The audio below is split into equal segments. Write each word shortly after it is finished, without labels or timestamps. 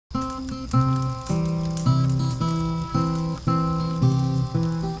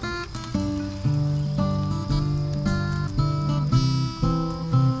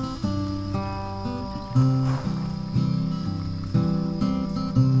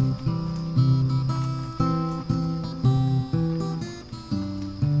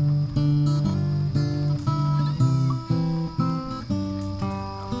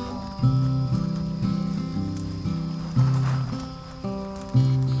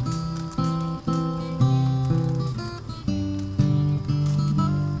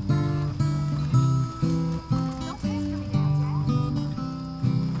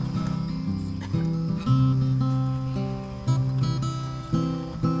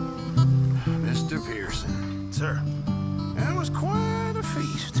sir. And it was quite a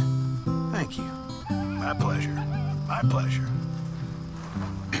feast. Thank you. My pleasure. My pleasure.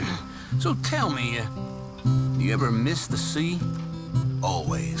 So tell me, do you ever miss the sea?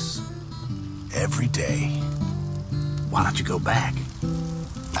 Always. Every day. Why don't you go back?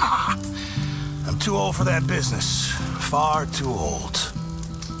 Ah, I'm too old for that business. Far too old.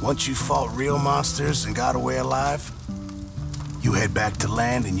 Once you fought real monsters and got away alive, you head back to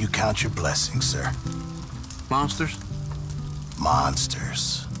land and you count your blessings, sir. Monsters?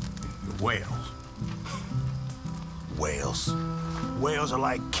 Monsters. Whales. Whales. Whales are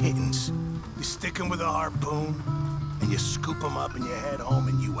like kittens. You stick them with a harpoon, and you scoop them up and you head home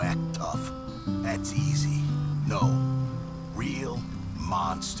and you act tough. That's easy. No. Real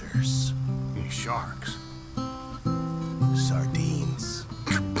monsters. Sharks. Sardines.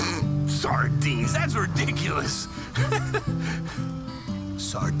 Sardines? That's ridiculous.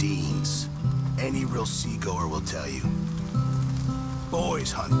 Sardines. Any real seagoer will tell you.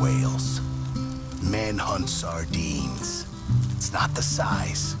 Boys hunt whales. Men hunt sardines. It's not the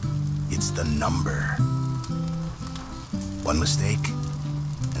size, it's the number. One mistake,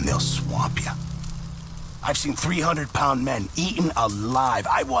 and they'll swamp you. I've seen 300-pound men eaten alive.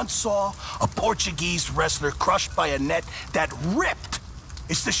 I once saw a Portuguese wrestler crushed by a net that ripped.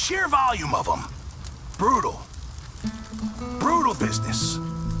 It's the sheer volume of them. Brutal. Brutal business.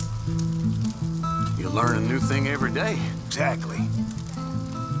 You learn a new thing every day. Exactly.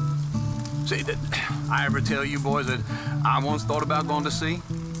 See, did I ever tell you boys that I once thought about going to sea?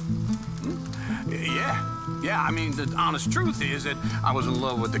 Yeah, I mean, the honest truth is that I was in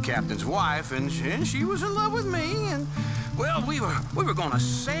love with the captain's wife, and she was in love with me, and, well, we were gonna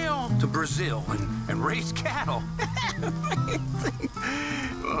sail to Brazil and raise cattle.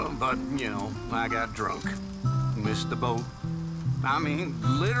 But, you know, I got drunk. Missed the boat. I mean,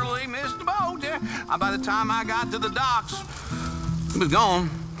 literally missed the boat. Yeah. By the time I got to the docks, it was gone.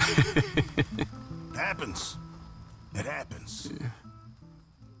 Happens. It happens. Yeah.